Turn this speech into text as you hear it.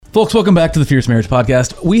Folks, welcome back to the Fierce Marriage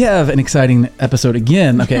Podcast. We have an exciting episode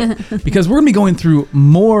again, okay, because we're going to be going through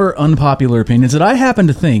more unpopular opinions that I happen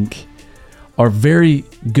to think are very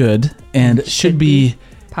good and should be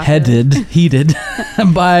heeded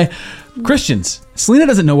by Christians. Selena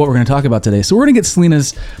doesn't know what we're going to talk about today, so we're going to get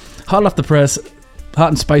Selena's hot off the press, hot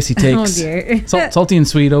and spicy takes. Oh, dear. Salty and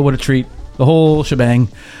sweet, oh, what a treat. The whole shebang.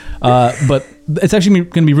 But it's actually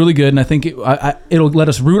going to be really good, and I think it'll let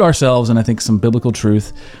us root ourselves in, I think, some biblical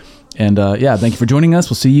truth. And thank you for joining us.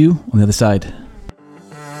 We'll see you on the other side.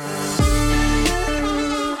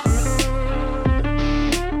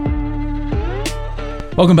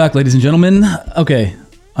 Welcome back, ladies and gentlemen. Okay,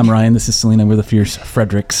 I'm Ryan. This is Selena. We're the Fierce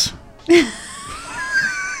Fredericks.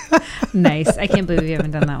 Nice. I can't believe we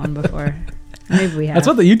haven't done that one before. Maybe we have. That's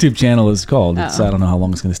what the YouTube channel is called. I don't know how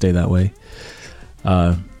long it's going to stay that way.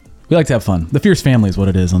 We like to have fun. The Fierce Family is what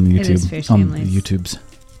it is on the YouTube. It is Fierce on Families. the YouTubes.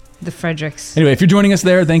 The Fredericks. Anyway, if you're joining us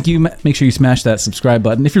there, thank you. Make sure you smash that subscribe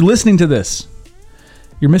button. If you're listening to this,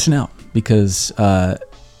 you're missing out because we're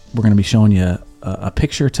going to be showing you a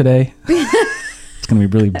picture today. It's going to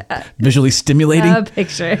be really visually stimulating. A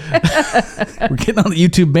picture. We're getting on the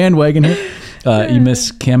YouTube bandwagon here. You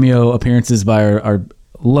miss cameo appearances by our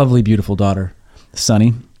lovely, beautiful daughter,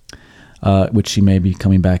 Sunny, which she may be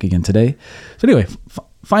coming back again today. So anyway,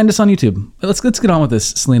 find us on YouTube. Let's get on with this,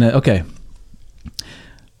 Selena. Okay.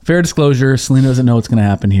 Fair disclosure, Selena doesn't know what's going to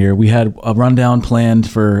happen here. We had a rundown planned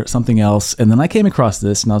for something else, and then I came across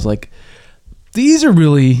this, and I was like, these are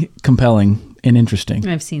really compelling and interesting.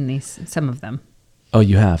 I've seen these, some of them. Oh,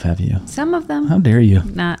 you have you? Some of them. How dare you?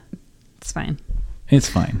 It's fine. It's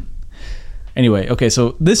fine. Anyway, okay,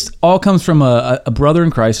 so this all comes from a brother in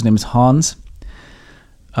Christ. His name is Hans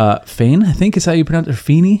Fain, I think is how you pronounce it.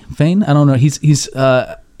 Fain? I don't know. He's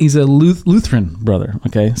a Lutheran brother,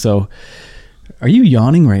 okay? So... Are you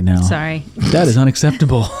yawning right now? Sorry. That is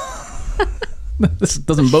unacceptable. This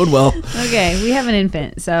doesn't bode well. Okay, we have an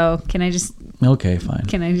infant, so can I just... Okay, fine.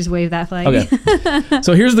 Can I just wave that flag? Okay.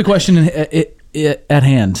 So here's the question at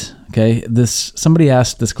hand, okay? Somebody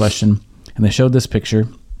asked this question, and they showed this picture.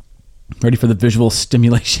 Ready for the visual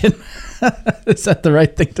stimulation? Is that the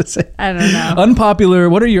right thing to say? I don't know. Unpopular.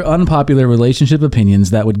 What are your unpopular relationship opinions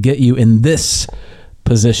that would get you in this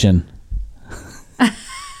position?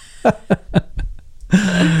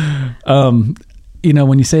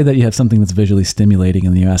 When you say that you have something that's visually stimulating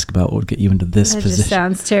and then you ask about what would get you into this position. That just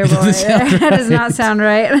sounds terrible. That does not sound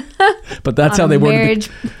right. But that's how they worded marriage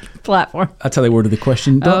platform. That's how they worded the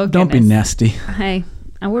question. Don't be nasty. Hey,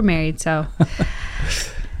 we're married, so.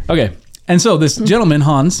 Okay. And so this gentleman,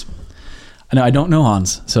 Hans, I don't know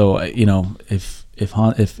Hans. So, if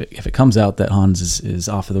it comes out that Hans is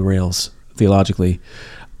off of the rails theologically,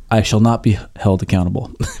 I shall not be held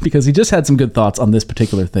accountable because he just had some good thoughts on this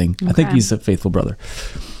particular thing. Okay. I think he's a faithful brother.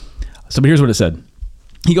 So, but here's what it said.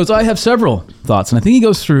 He goes, I have several thoughts. And I think he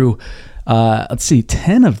goes through,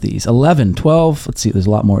 10 of these, 11, 12. Let's see, there's a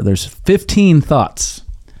lot more. There's 15 thoughts.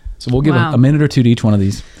 So we'll give a minute or two to each one of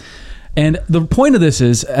these. And the point of this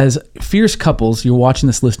is, as fierce couples, you're watching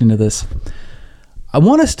this, listening to this, I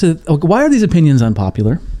want us to, why are these opinions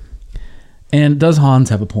unpopular? And does Hans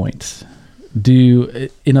have a point?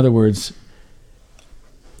 In other words,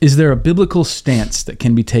 is there a biblical stance that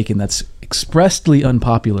can be taken that's expressly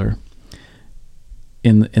unpopular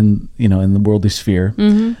in the worldly sphere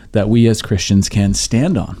that we as Christians can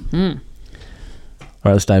stand on? All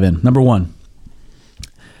right, let's dive in. Number 1,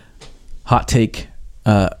 hot take,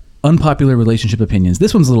 unpopular relationship opinions.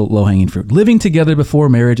 This one's a little low-hanging fruit. Living together before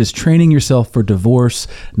marriage is training yourself for divorce,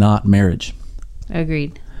 not marriage.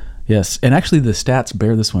 Agreed. Yes, and actually the stats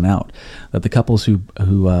bear this one out, that the couples who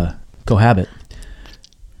cohabit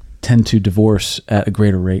tend to divorce at a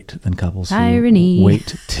greater rate than couples who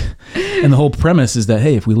wait. And the whole premise is that,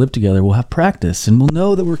 hey, if we live together, we'll have practice and we'll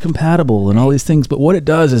know that we're compatible and all these things. But what it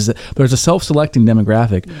does is that there's a self-selecting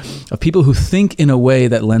demographic of people who think in a way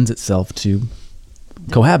that lends itself to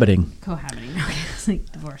cohabiting. Cohabiting. Okay, it's like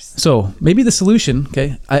divorce. So maybe the solution,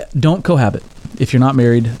 don't cohabit. If you're not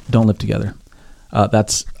married, don't live together. I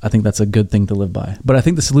think that's a good thing to live by. But I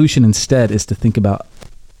think the solution instead is to think about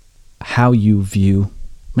how you view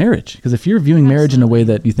marriage. Because if you're viewing marriage in a way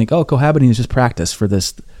that you think, cohabiting is just practice for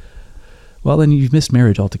this, well, then you've missed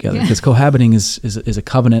marriage altogether. Because cohabiting is a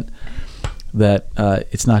covenant that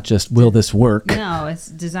it's not just, will this work? No, it's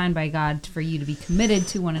designed by God for you to be committed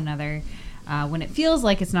to one another. When it feels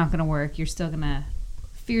like it's not going to work, you're still going to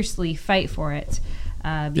fiercely fight for it.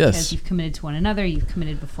 Because you've committed to one another, you've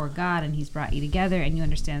committed before God, and He's brought you together, and you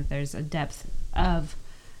understand that there's a depth of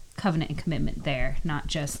covenant and commitment there, not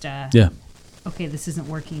just, okay, this isn't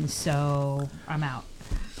working, so I'm out.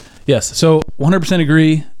 Yes, so 100%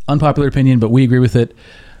 agree. unpopular opinion, but we agree with it.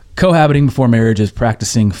 Cohabiting before marriage is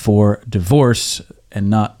practicing for divorce and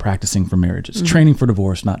not practicing for marriage. It's training for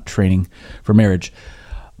divorce, not training for marriage.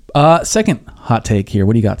 Second hot take here.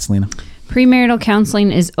 What do you got, Selena? Premarital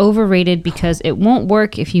counseling is overrated because it won't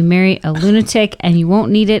work if you marry a lunatic, and you won't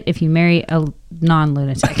need it if you marry a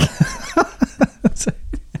non-lunatic.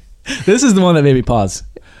 This is the one that made me pause.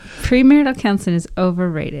 Premarital counseling is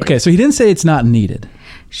overrated. Okay, so he didn't say it's not needed.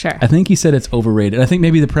 Sure. I think he said it's overrated. I think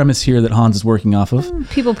maybe the premise here that Hans is working off of.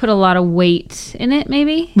 People put a lot of weight in it,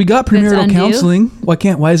 maybe. We got premarital counseling.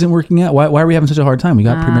 Why isn't it working out? Why are we having such a hard time? We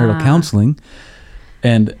got premarital counseling.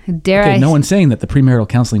 And no one's saying that the premarital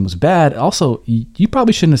counseling was bad. Also, you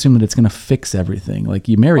probably shouldn't assume that it's going to fix everything. Like,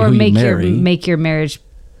 you marry who you marry. Make your marriage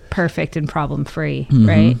perfect and problem-free,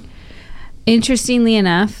 right? Interestingly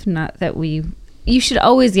enough, you should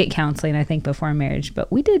always get counseling, I think, before marriage,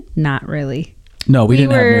 but we did not really. No, we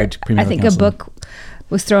didn't have marriage premarital I think counseling. A book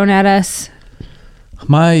was thrown at us.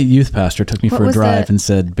 My youth pastor took me for a drive and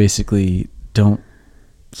said, basically, don't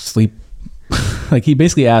sleep. Like, he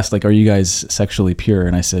basically asked, like, are you guys sexually pure?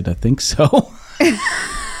 And I said, I think so.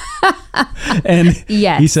 And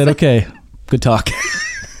yes. He said, okay, good talk.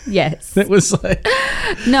 Yes. It was like...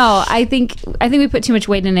 No, I think we put too much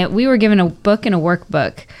weight in it. We were given a book and a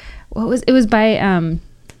workbook. It was by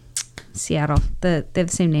Seattle. They have the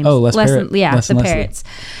same names. Oh, Les Parrott. Yeah, Les the and Parrots.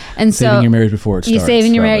 And so Saving Your Marriage Before It Starts.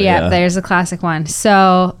 Saving Your Marriage. Yeah, there's a classic one.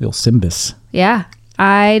 So the old Symbis. Yeah,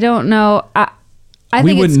 I don't know. I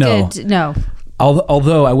think it's good. No.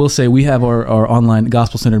 Although I will say we have our online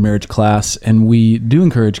gospel-centered marriage class, and we do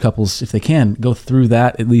encourage couples, if they can, go through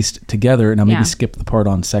that at least together, and now maybe skip the part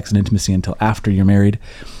on sex and intimacy until after you're married,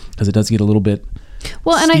 because it does get a little bit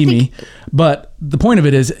steamy. But the point of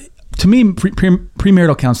it is, to me,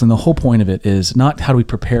 premarital counseling, the whole point of it is not how do we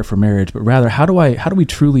prepare for marriage, but rather how do we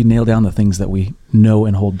truly nail down the things that we know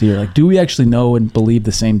and hold dear? Like, do we actually know and believe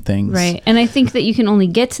the same things? Right. And I think that you can only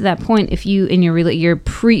get to that point if you, in your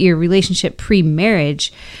relationship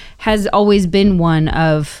pre-marriage, has always been one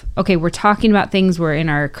of, okay, we're talking about things, we're in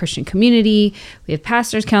our Christian community, we have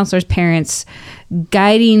pastors, counselors, parents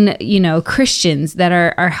guiding, Christians that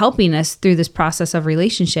are helping us through this process of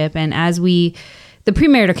relationship. And the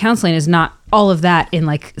premarital counseling is not all of that in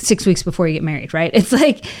like 6 weeks before you get married, right? It's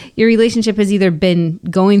like your relationship has either been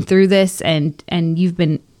going through this and you've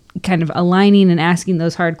been kind of aligning and asking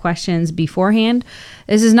those hard questions beforehand.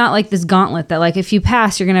 This is not like this gauntlet that, like, if you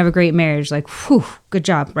pass, you're going to have a great marriage. Like, whew, good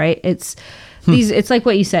job, right? It's it's like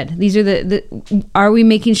what you said. These are are we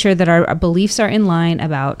making sure that our beliefs are in line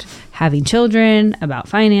about having children, about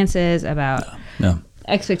finances, about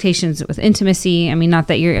expectations with intimacy? I mean, not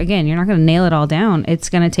that you're not going to nail it all down. It's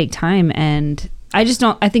going to take time, and I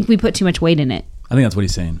think we put too much weight in it. I think that's what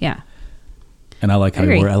he's saying. Yeah. And I like how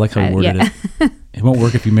he worded it. It won't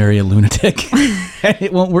work if you marry a lunatic.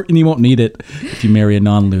 It won't work, and you won't need it if you marry a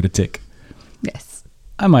non-lunatic. Yes.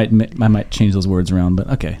 I might change those words around, but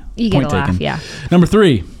okay. You get a laugh, yeah. Number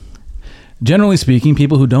 3. Generally speaking,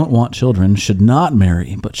 people who don't want children should not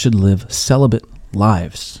marry, but should live celibate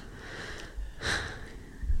lives.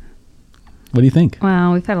 What do you think?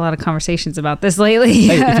 Well, we've had a lot of conversations about this lately.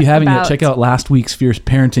 Hey, if you haven't yet, check out last week's Fierce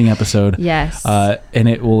Parenting episode. Yes. And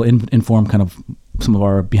it will inform kind of some of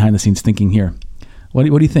our behind-the-scenes thinking here. What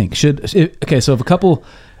do you think? So if a couple,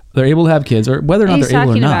 they're able to have kids, or whether or not they're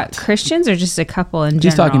able or not. He's talking about Christians or just a couple in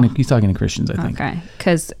general? He's talking to Christians, I think. Okay,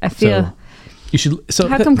 because I feel... You should. So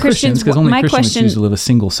how come Christians? Because only Christians choose to live a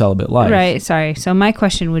single celibate life. Right. Sorry. So my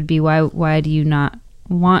question would be, why do you not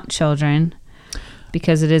want children?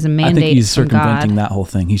 Because it is a mandate. I think he's from circumventing God. that whole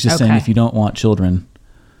thing. He's just saying if you don't want children,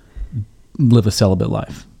 live a celibate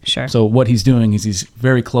life. Sure. So what he's doing is he's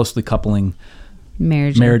very closely coupling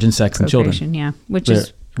marriage and sex and children. Yeah, which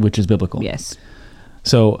is biblical. Yes.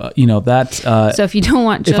 So that. So if you don't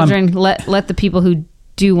want children, let the people who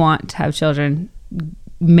do want to have children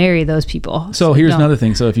marry those people. So here's another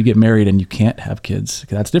thing. So if you get married and you can't have kids,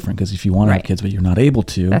 that's different, because if you want to have kids but you're not able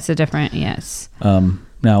to, that's a different, yes.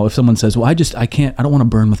 Now if someone says, well, I don't want to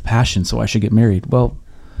burn with passion, so I should get married. Well,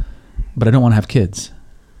 but I don't want to have kids.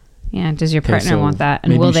 Yeah. Does your partner want that?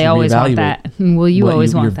 And will they always want that? And will you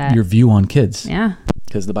always want that? Your view on kids. Yeah.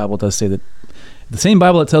 Because the Bible does say that the same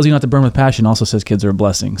Bible that tells you not to burn with passion also says kids are a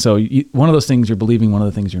blessing. So one of those things you're believing, one of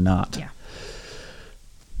the things you're not. Yeah.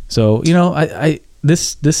 So, it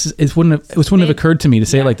wouldn't have occurred to me to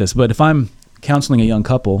say it like this, but if I'm counseling a young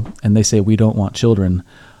couple and they say we don't want children,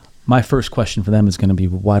 my first question for them is going to be,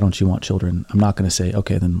 well, why don't you want children? I'm not going to say,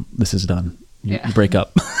 okay, then this is done. You break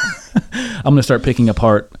up. I'm going to start picking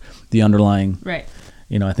apart the underlying. Right.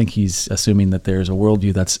 I think he's assuming that there's a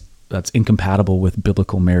worldview that's incompatible with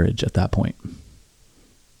biblical marriage at that point.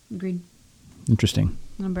 Agreed. Interesting.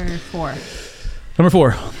 Number 4.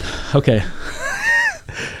 Okay.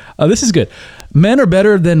 This is good. Men are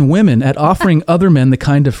better than women at offering other men the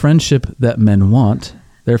kind of friendship that men want.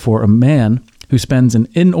 Therefore, a man who spends an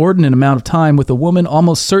inordinate amount of time with a woman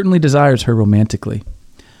almost certainly desires her romantically.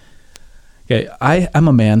 Okay, I'm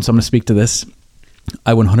a man, so I'm going to speak to this.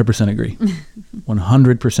 I 100% agree.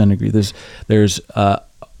 100% agree.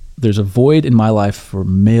 There's a void in my life for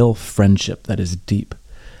male friendship that is deep.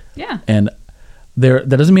 Yeah. And that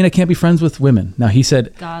doesn't mean I can't be friends with women. Now, he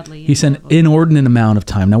said an inordinate amount of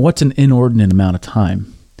time. Now, what's an inordinate amount of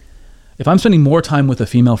time? If I'm spending more time with a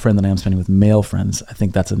female friend than I am spending with male friends, I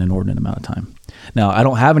think that's an inordinate amount of time. Now, I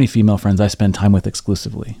don't have any female friends I spend time with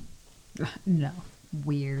exclusively. No.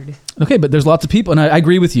 Weird. Okay, but there's lots of people, and I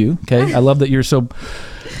agree with you, okay? I love that you're so...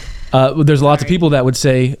 there's lots of people that would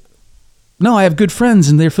say, no, I have good friends,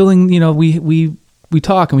 and they're feeling, we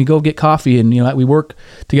talk, and we go get coffee, and, we work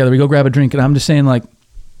together, we go grab a drink, and I'm just saying, like,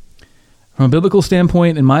 from a biblical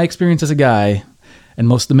standpoint, in my experience as a guy, and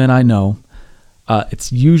most of the men I know,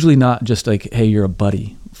 it's usually not just like, hey, you're a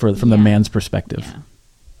buddy from the man's perspective. Yeah.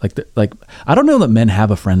 Like I don't know that men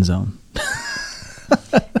have a friend zone.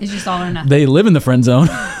 It's just all or nothing. They live in the friend zone,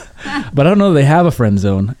 but I don't know that they have a friend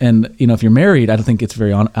zone. And if you're married, I don't think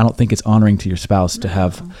it's honoring to your spouse to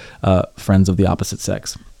have friends of the opposite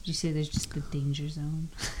sex. Did you say there's just the danger zone?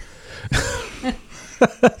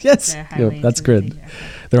 Yes, that's good.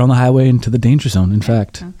 They're on the highway into the danger zone. In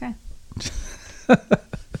fact. Okay.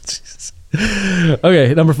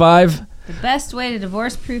 Okay, number 5. The best way to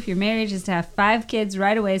divorce-proof your marriage is to have 5 kids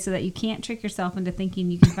right away so that you can't trick yourself into thinking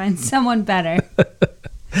you can find someone better.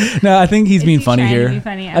 No, I think he's being funny here. I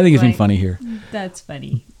think he's being funny here. That's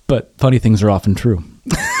funny. But funny things are often true.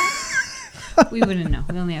 We wouldn't know.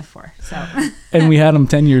 We only have 4. So. And we had them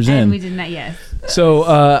 10 years in. And we did not, yes. So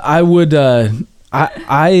I would,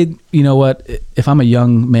 you know what, if I'm a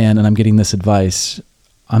young man and I'm getting this advice,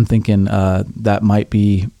 I'm thinking that might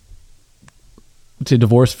be to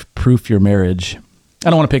divorce-proof your marriage.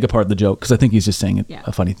 I don't want to pick apart the joke because I think he's just saying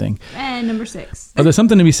a funny thing. And number 6. There's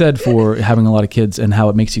something to be said for having a lot of kids and how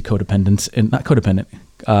it makes you interdependent.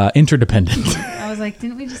 I was like,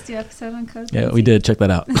 didn't we just do an episode on codependency? Yeah, we did. Check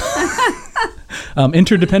that out.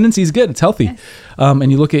 Interdependency is good. It's healthy. Yes.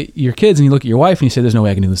 And you look at your kids and you look at your wife and you say, there's no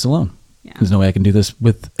way I can do this alone. Yeah. There's no way I can do this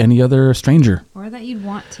with any other stranger. Or that you'd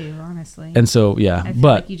want to, honestly. And so, I feel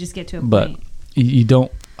like you just get to a point. But you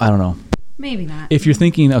don't, I don't know. Maybe not. If you're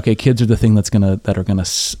thinking, okay, kids are the thing that are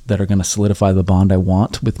gonna solidify the bond I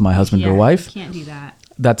want with my husband or wife. You can't do that.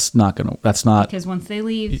 That's not because once they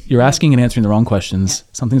leave, you're asking and answering the wrong questions.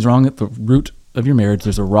 Yeah. Something's wrong at the root of your marriage.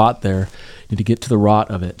 There's a rot there. You need to get to the rot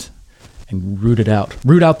of it and root it out.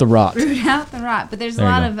 Root out the rot. Root out the rot. But there's a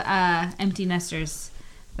lot of empty nesters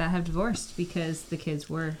that have divorced because the kids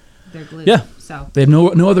were their glue. Yeah. So they have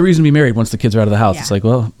no other reason to be married once the kids are out of the house. Yeah. It's like,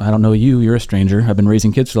 well, I don't know you. You're a stranger. I've been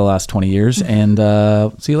raising kids for the last 20 years, and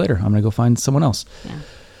see you later. I'm going to go find someone else. Yeah.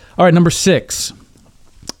 All right, number 6.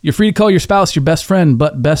 You're free to call your spouse your best friend,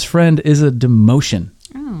 but best friend is a demotion.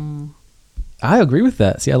 Oh. I agree with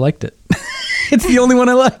that. See, I liked it. It's the only one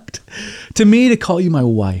I liked. To me, to call you my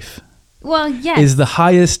wife is the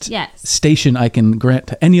highest station I can grant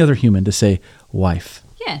to any other human to say wife.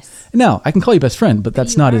 Yes. Now, I can call you best friend, but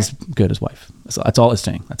that's not as good as wife. That's all it's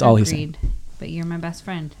saying. That's all he's saying. But you're my best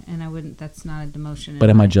friend, and I wouldn't. That's not a demotion. But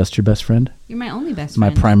am I just your best friend? You're my only best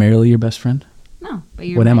friend. Am I primarily your best friend? No, but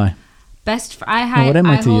you're. What am I? Best. I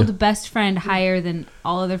hold best friend higher than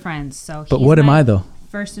all other friends. So. But what am I though?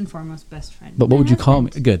 First and foremost, best friend. But what would you call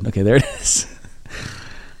me? Good. Okay, there it is.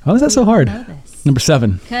 How is that so hard? Number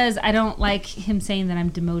 7. Because I don't like him saying that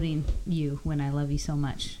I'm demoting you when I love you so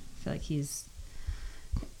much. I feel like he's.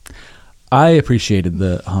 I appreciated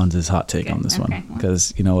Hans's hot take on this one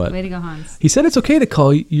because you know what? Way to go, Hans. He said it's okay to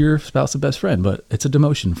call your spouse a best friend, but it's a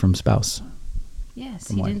demotion from spouse. Yes,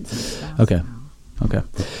 he didn't say spouse. Okay.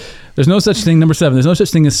 There's no such thing. Number 7. There's no such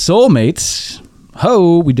thing as soulmates.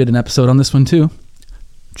 We did an episode on this one too.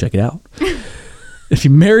 Check it out. If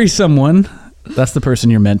you marry someone, that's the person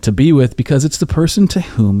you're meant to be with because it's the person to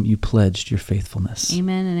whom you pledged your faithfulness.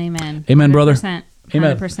 Amen and amen. Amen, 100%, brother.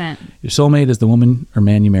 100%. Amen. Your soulmate is the woman or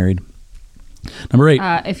man you married. Number 8.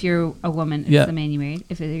 If you're a woman, it's the man you married.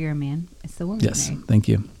 If you're a man, it's the woman you married. Yes, thank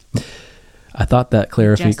you. I thought that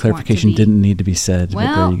clarification didn't need to be said,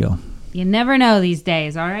 but there you go. You never know these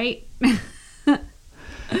days, all right?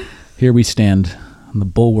 Here we stand on the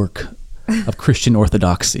bulwark of Christian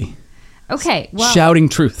orthodoxy. Okay, well. Shouting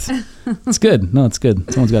truth. It's good. No, it's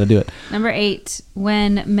good. Someone's got to do it. Number 8.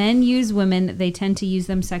 When men use women, they tend to use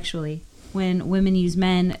them sexually. When women use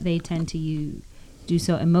men, they tend to do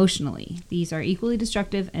so emotionally. These are equally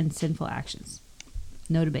destructive and sinful actions.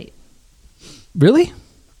 No debate. Really?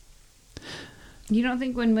 You don't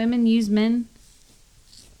think when women use men?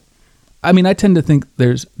 I mean, I tend to think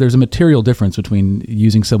there's a material difference between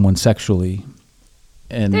using someone sexually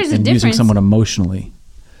and using someone emotionally.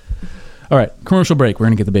 All right, commercial break. We're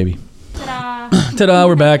going to get the baby. Ta-da! Ta-da,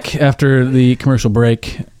 we're back after the commercial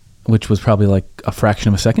break, which was probably like a fraction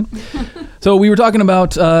of a second. So we were talking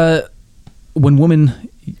about when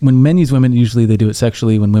men use women, usually they do it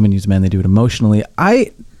sexually. When women use men, they do it emotionally.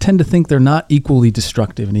 I tend to think they're not equally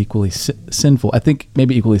destructive and equally sinful. I think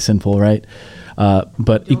maybe equally sinful, right?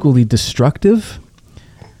 But equally destructive.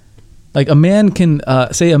 Like a man can,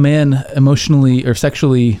 say a man emotionally or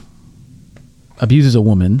sexually abuses a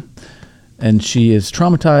woman and she is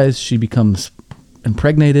traumatized, she becomes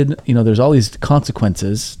impregnated. You know, there's all these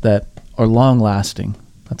consequences that are long lasting.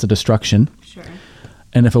 That's a destruction. Sure.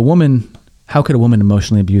 And if a woman, how could a woman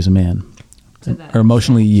emotionally abuse a man? Or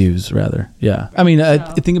emotionally use, rather. Yeah. I mean, I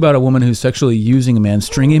think about a woman who's sexually using a man,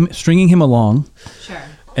 stringing him along. Sure.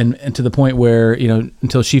 And to the point where, you know,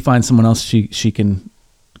 until she finds someone else she can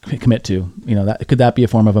commit to, you know, could that be a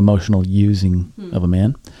form of emotional using of a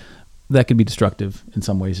man? That could be destructive in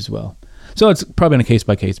some ways as well. So it's probably on a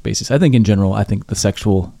case-by-case basis. I think in general, the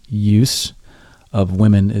sexual use of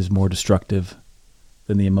women is more destructive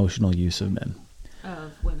than the emotional use of men.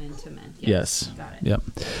 Of women to men. Yes. Got it. Yep.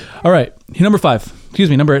 All right.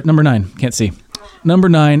 Number 9. Can't see. Number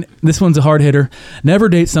 9. This one's a hard hitter. Never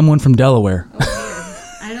date someone from Delaware.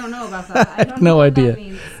 I don't know about that. I don't know what idea. That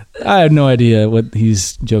means. I have no idea what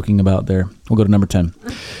he's joking about there. We'll go to number 10.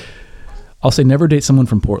 I'll say never date someone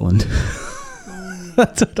from Portland.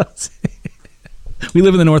 That's what I'll say. We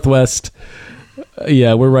live in the Northwest.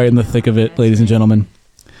 Yeah, we're right in the thick of it, ladies and gentlemen.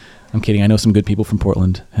 I'm kidding. I know some good people from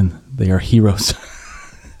Portland, and they are heroes.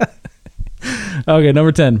 Okay,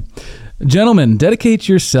 number 10. Gentlemen, dedicate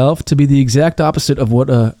yourself to be the exact opposite of what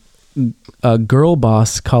a girl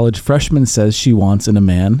boss college freshman says she wants in a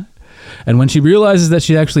man. And when she realizes that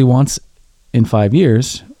she actually wants in 5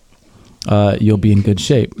 years, you'll be in good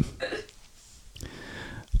shape.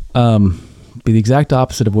 Be the exact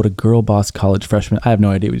opposite of what a girl boss college freshman... I have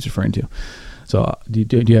no idea what he's referring to. So do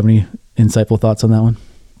you have any insightful thoughts on that one?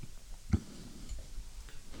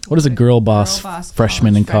 What does a girl boss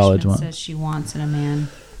freshman in college want? Says she wants in a man.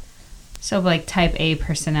 So like type A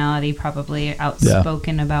personality, probably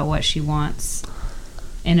outspoken about what she wants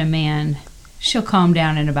in a man. She'll calm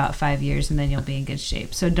down in about 5 years and then you'll be in good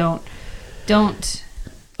shape. So don't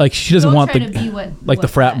like she doesn't want the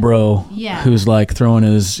frat bro who's like throwing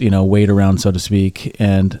his, weight around, so to speak.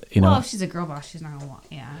 And, well, if she's a girl boss, she's not going to want,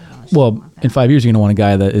 well, in 5 years, you're going to want a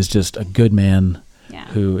guy that is just a good man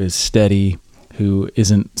who is steady, who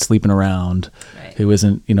isn't sleeping around, who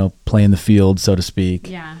isn't, playing the field, so to speak.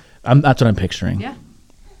 Yeah. That's what I'm picturing. Yeah.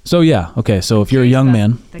 So, okay. So if you're a young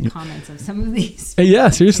man. The comments of some of these. Yeah,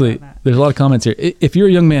 seriously. There's a lot of comments here. If you're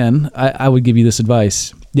a young man, I would give you this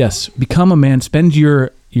advice. Yes, become a man. Spend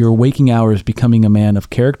your waking hours becoming a man of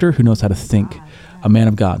character who knows how to think. A man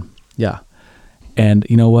of God. Yeah. And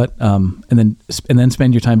you know what? And then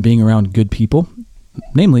spend your time being around good people,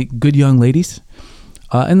 namely good young ladies.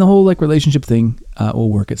 And the whole relationship thing will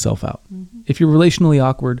work itself out. Mm-hmm. If you're relationally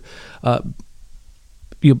awkward,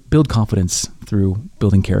 you build confidence through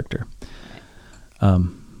building character.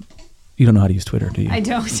 You don't know how to use Twitter, do you? I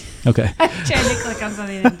don't. Okay. I tried to click on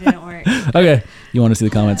something that didn't work. Okay. You want to see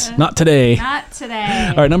the comments? Not today. Not today.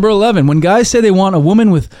 All right, number 11. When guys say they want a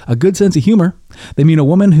woman with a good sense of humor, they mean a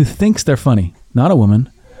woman who thinks they're funny, not a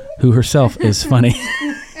woman who herself is funny.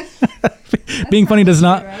 Being funny does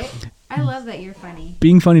not... Right? I love that you're funny.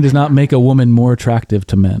 Being funny does not make a woman more attractive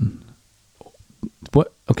to men.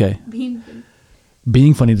 What? Okay.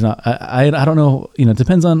 Being funny does not... I don't know. It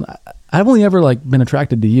depends on... I've only ever been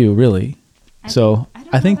attracted to you, really.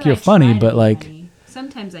 I think you're funny, but funny.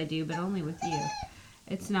 Sometimes I do, but only with you.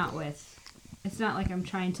 It's not like I'm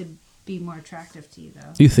trying to be more attractive to you,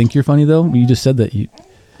 though. Do you think you're funny, though? You just said that you...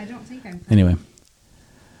 I don't think I'm funny. Anyway.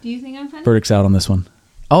 Do you think I'm funny? Verdict's out on this one.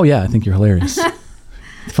 Oh, yeah, I think you're hilarious. The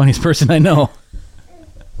funniest person I know.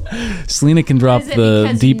 Selena can drop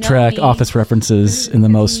the deep track office references in the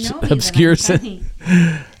most obscure sense.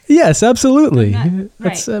 Yes, absolutely.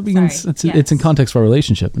 It's in context for our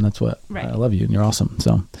relationship, and that's what I love you, and you're awesome.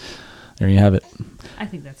 So there you have it. I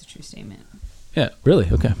think that's a true statement. Yeah, really?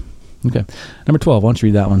 Okay. Number 12. Why don't you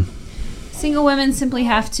read that one? Single women simply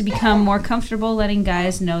have to become more comfortable letting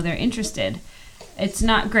guys know they're interested. It's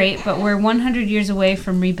not great, but we're 100 years away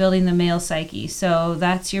from rebuilding the male psyche, so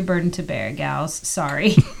that's your burden to bear, gals.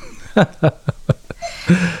 Sorry.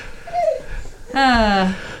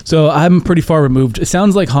 So I'm pretty far removed. It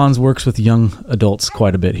sounds like Hans works with young adults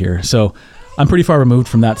quite a bit here. So I'm pretty far removed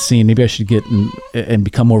from that scene. Maybe I should get and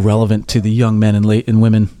become more relevant to the young men and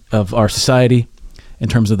women of our society in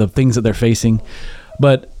terms of the things that they're facing.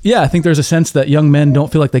 But yeah, I think there's a sense that young men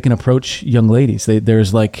don't feel like they can approach young ladies.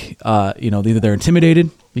 There's like, either they're intimidated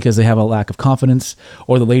because they have a lack of confidence,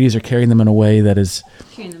 or the ladies are carrying them in a way that is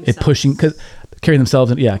carrying themselves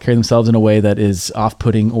in a way that is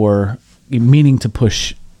off-putting or meaning to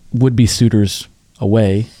push would-be suitors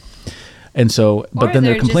away. And so, but then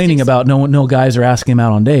they're complaining about no guys are asking them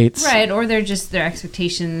out on dates. Right, or they're just their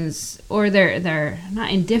expectations, or they're not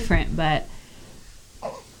indifferent, but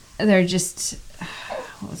they're just,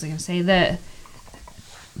 what was I going to say?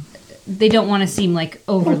 They don't want to seem like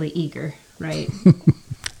overly eager, right?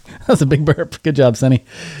 That's a big burp. Good job, Sunny.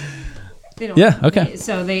 Okay.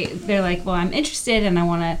 So they're like, well, I'm interested, and I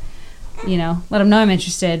want to, let them know I'm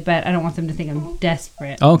interested, but I don't want them to think I'm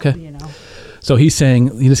desperate. Oh, okay. So he's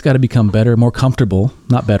saying you just got to become better, more comfortable,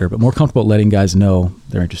 not better, but more comfortable at letting guys know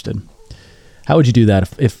they're interested. How would you do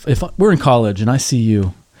that if we're in college and I see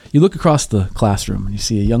you look across the classroom and you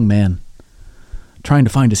see a young man trying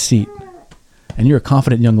to find a seat, and you're a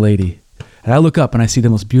confident young lady, and I look up and I see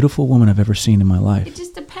the most beautiful woman I've ever seen in my life. It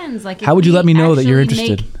just depends. Like, how would you let me know that you're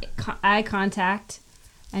interested? Eye contact,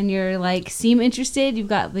 and you're like, seem interested.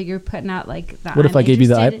 You're putting out like the. What if I gave you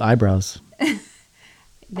the eyebrows?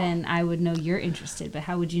 Then I would know you're interested. But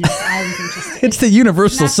how would you know if I was interested? It's the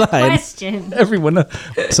universal sign. Question. Everyone.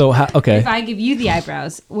 So okay. If I give you the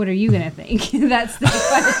eyebrows, what are you gonna think? That's the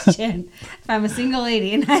question. If I'm a single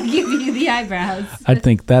lady and I give you the eyebrows, I'd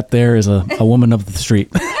think that there is a woman of the street,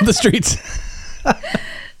 the streets.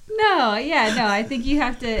 No, I think you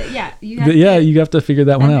have to. You have to figure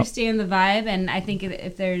that one out. Understand the vibe, and I think I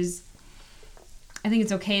think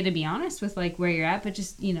it's okay to be honest with like where you're at, but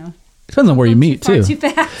just depends on where you meet too. Too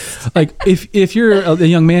fast. Like if you're a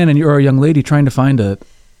young man and you're a young lady trying to find a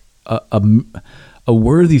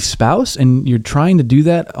worthy spouse, and you're trying to do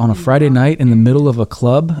that on a Friday night in the middle of a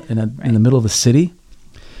club in the middle of a city,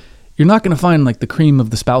 you're not going to find like the cream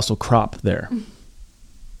of the spousal crop there.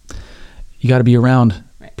 You got to be around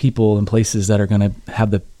people and places that are going to have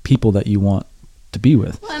the people that you want to be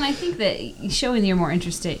with. Well, and I think that showing you're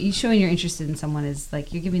interested in someone is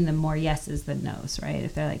like you're giving them more yeses than nos, right?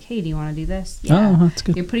 If they're like, hey, do you want to do this? Yeah. Oh, that's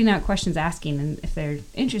good. You're putting out questions, asking, and if they're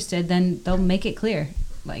interested, then they'll make it clear.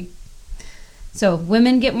 Like, so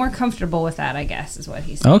women get more comfortable with that, I guess, is what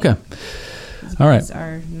he's saying. Okay. All right.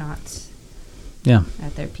 Are not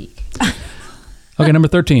at their peak. Okay, number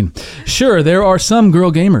 13. Sure, there are some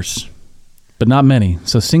girl gamers, but not many.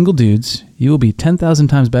 So single dudes, you will be 10,000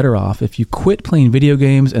 times better off if you quit playing video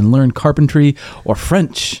games and learn carpentry or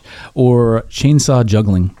French or chainsaw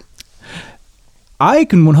juggling. I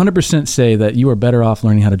can 100% say that you are better off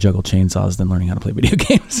learning how to juggle chainsaws than learning how to play video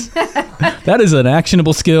games. That is an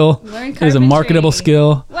actionable skill. It is a marketable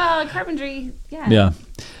skill. Well, carpentry, yeah. Yeah.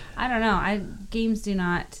 I don't know. Games do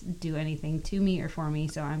not do anything to me or for me,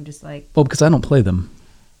 so I'm just like... Well, because I don't play them.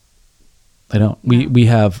 I don't.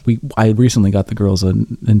 No. I recently got the girls a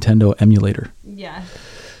Nintendo emulator. Yeah.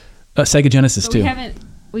 Sega Genesis too.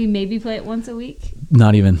 We maybe play it once a week.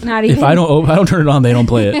 Not even. If I don't turn it on, they don't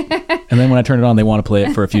play it. And then when I turn it on, they want to play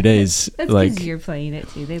it for a few days. That's like you're playing it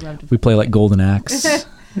too. They love to. We play like Golden Axe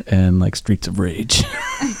and like Streets of Rage.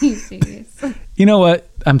 Are you serious? You know what?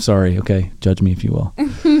 I'm sorry. Okay, judge me if you will.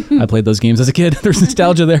 I played those games as a kid. There's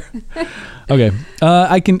nostalgia there. Okay,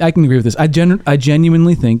 I can agree with this. I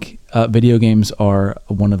genuinely think video games are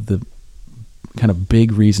one of the kind of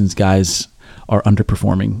big reasons guys are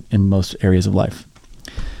underperforming in most areas of life.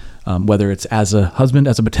 Whether it's as a husband,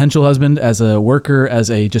 as a potential husband, as a worker, as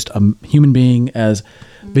just a human being, as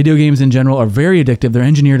video games in general are very addictive. They're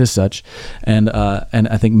engineered as such, and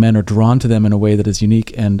I think men are drawn to them in a way that is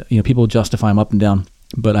unique. And people justify them up and down.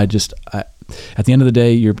 But at the end of the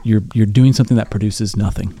day, you're doing something that produces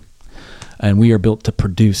nothing, and we are built to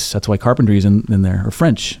produce. That's why carpentry is in there, or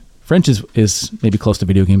French. French is maybe close to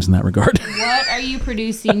video games in that regard. What are you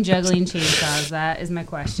producing juggling chainsaws? That is my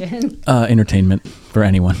question. Entertainment for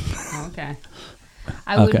anyone. Okay.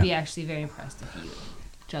 I would be actually very impressed if you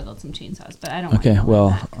juggled some chainsaws, but I don't want to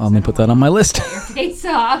well, I'm going to put that on my list. Your face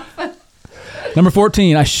off. Number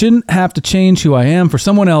 14, I shouldn't have to change who I am for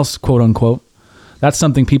someone else, quote unquote. That's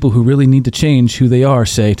something people who really need to change who they are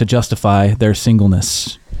say to justify their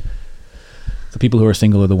singleness. The people who are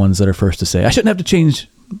single are the ones that are first to say, I shouldn't have to change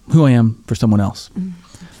who I am for someone else.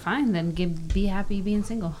 Fine, then be happy being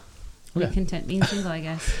single. Be content being single, I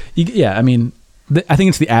guess. Yeah, I mean, I think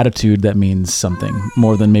it's the attitude that means something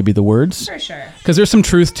more than maybe the words. For sure. Because there's some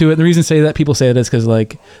truth to it. The reason people say that is because,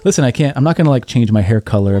 like, listen, I'm not going to like change my hair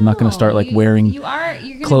color. I'm not going to start like wearing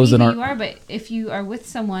clothes that aren't. You are, but if you are with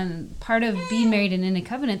someone, part of being married and in a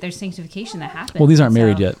covenant, there's sanctification that happens. Well, these aren't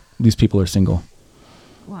married yet. These people are single.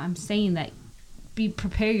 Well, I'm saying that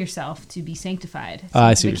prepare yourself to be sanctified.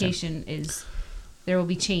 I see. Sanctification is, there will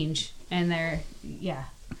be change, and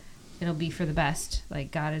it'll be for the best.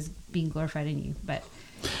 Like, God is being glorified in you. But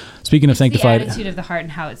speaking of sanctified, the attitude of the heart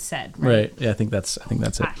and how it's said. Right. Yeah, I think that's it.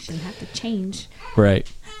 I shouldn't have to change. Right.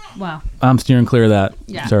 Well, I'm steering clear of that.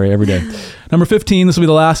 Yeah. Sorry, every day. Number 15, this will be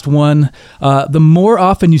the last one. The more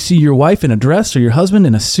often you see your wife in a dress or your husband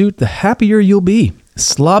in a suit, the happier you'll be.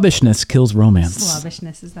 Slobbishness kills romance.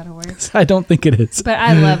 Slobbishness, is that a word? I don't think it is. But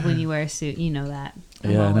I love when you wear a suit. You know that. I'm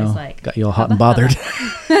I know. Like, got you all hot and bothered.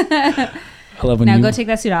 I love when go take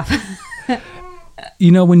that suit off.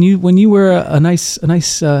 You know, when you wear a nice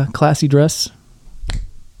classy dress.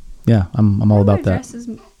 Yeah, I'm all about that. Dresses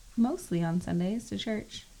mostly on Sundays to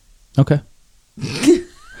church. Okay.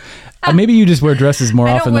 Maybe you just wear dresses more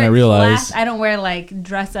often than I realize. I don't wear like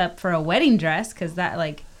dress up for a wedding dress because that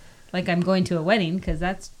like I'm going to a wedding, because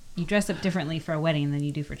that's, you dress up differently for a wedding than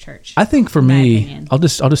you do for church. I think for me, I'll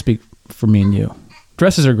just speak for me and you.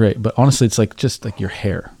 Dresses are great, but honestly, it's like just like your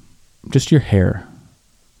hair, just your hair.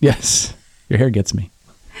 Yes, your hair gets me.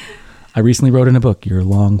 I recently wrote in a book, your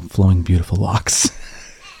long, flowing, beautiful locks.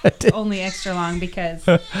 Only extra long because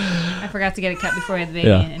I forgot to get it cut before I had the baby,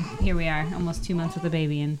 and here we are, almost 2 months with the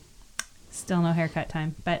baby, and still no haircut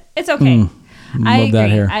time. But it's okay. I agree. That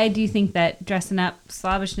hair. I do think that dressing up,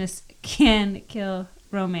 slobbishness can kill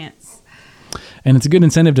romance. And it's a good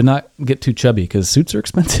incentive to not get too chubby, because suits are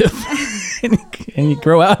expensive, and you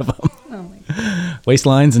grow out of them. Oh my God.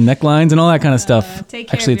 Waistlines and necklines and all that kind of stuff.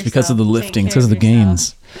 Actually, it's because of the lifting. It's because of the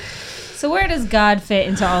gains. So where does God fit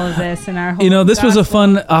into all of this in our whole this was a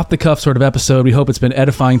fun, off-the-cuff sort of episode. We hope it's been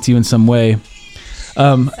edifying to you in some way.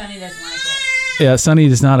 Sonny doesn't like it. Yeah, Sonny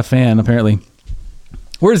is not a fan, apparently.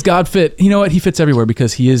 Where does God fit? You know what? He fits everywhere,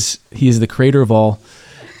 because he is the creator of all.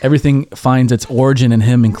 Everything finds its origin in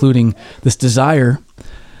him, including this desire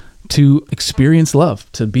to experience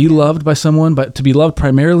love, to be loved by someone, but to be loved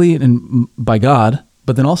primarily by God,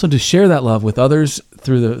 but then also to share that love with others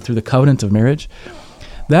through the covenant of marriage.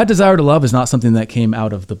 That desire to love is not something that came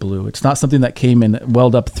out of the blue. It's not something that came and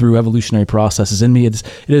welled up through evolutionary processes in me. It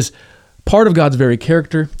is part of God's very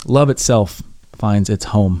character. Love itself finds its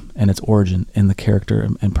home and its origin in the character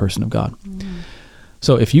and person of God. Mm.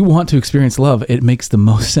 So if you want to experience love, it makes the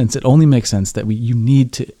most sense. It only makes sense that you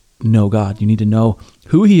need to know God. You need to know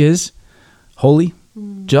who he is, holy,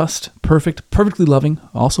 just, perfect, perfectly loving,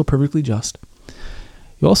 also perfectly just.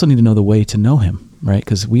 You also need to know the way to know him, right?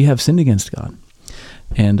 Because we have sinned against God.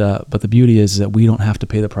 And but the beauty is that we don't have to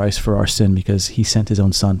pay the price for our sin, because he sent his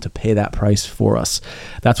own son to pay that price for us.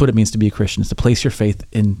 That's what it means to be a Christian, is to place your faith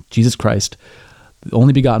in Jesus Christ, the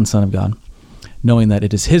only begotten Son of God, knowing that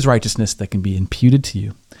it is his righteousness that can be imputed to you.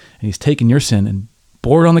 And he's taken your sin and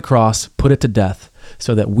bore it on the cross, put it to death,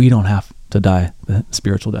 so that we don't have to die the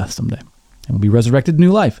spiritual death someday, and we'll be resurrected to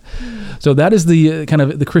new life. So that is the kind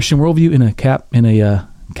of the Christian worldview in a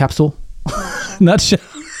capsule, nutshell.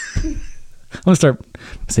 I'm going to start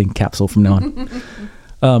saying capsule from now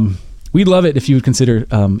on. We'd love it if you would consider,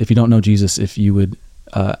 if you don't know Jesus, if you would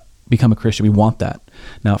become a Christian. We want that.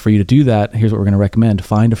 Now, for you to do that, here's what we're going to recommend.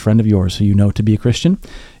 Find a friend of yours who you know to be a Christian.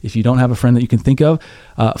 If you don't have a friend that you can think of,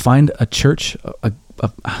 find a church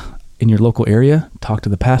in your local area. Talk to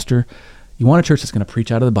the pastor. You want a church that's going to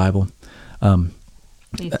preach out of the Bible.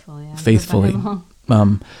 Faithfully.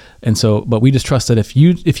 And so, but we just trust that if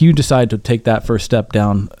you decide to take that first step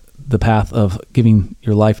down the path of giving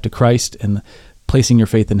your life to Christ and placing your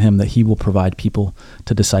faith in him, that he will provide people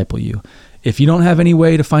to disciple you. If you don't have any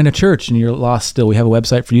way to find a church and you're lost still, we have a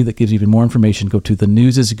website for you that gives you even more information. Go to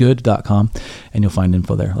thenewsisgood.com and you'll find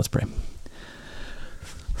info there. Let's pray.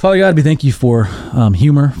 Father God, we thank you for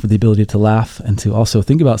humor, for the ability to laugh, and to also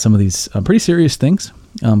think about some of these pretty serious things,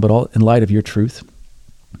 but all in light of your truth,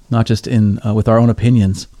 not just with our own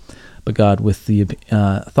opinions, but God, with the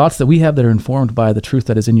thoughts that we have that are informed by the truth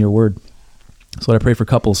that is in your word. So I pray for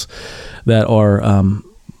couples that are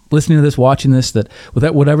listening to this, watching this, that with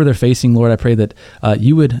whatever they're facing, Lord, I pray that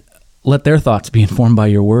you would let their thoughts be informed by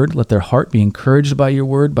your word, let their heart be encouraged by your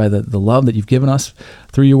word, by the love that you've given us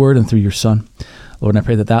through your word and through your son. Lord, and I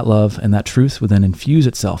pray that love and that truth would then infuse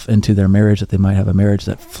itself into their marriage, that they might have a marriage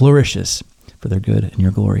that flourishes for their good and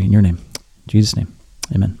your glory. In your name, in Jesus' name,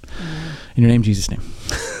 amen. In your name, Jesus' name.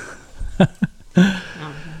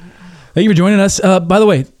 Thank you for joining us. By the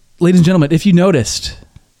way, ladies and gentlemen, if you noticed,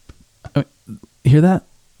 You hear that?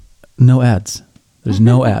 No ads. There's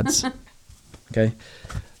no ads. Okay.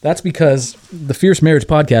 That's because the Fierce Marriage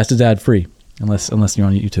Podcast is ad free, unless you're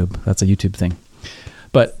on YouTube. That's a YouTube thing.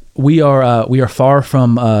 But we are far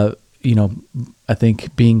from I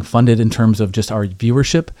think being funded in terms of just our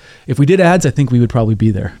viewership. If we did ads, I think we would probably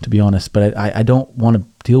be there, to be honest. But I don't want to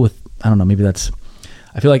deal with, I don't know, maybe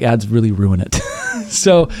I feel like ads really ruin it.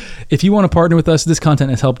 So if you want to partner with us, this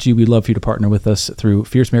content has helped you. We'd love for you to partner with us through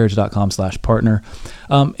fiercemarriage.com/partner.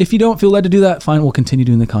 If you don't feel led to do that, fine, we'll continue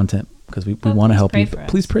doing the content because we want to help you. But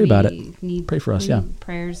please pray about it. Pray for us, yeah.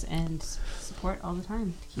 Prayers and support all the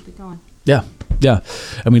time to keep it going. Yeah.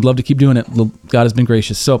 And we'd love to keep doing it. God has been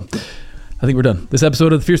gracious. So I think we're done. This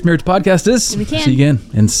episode of the Fierce Marriage Podcast is. We can. See you again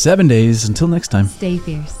in 7 days. Until next time. Stay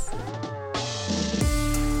fierce.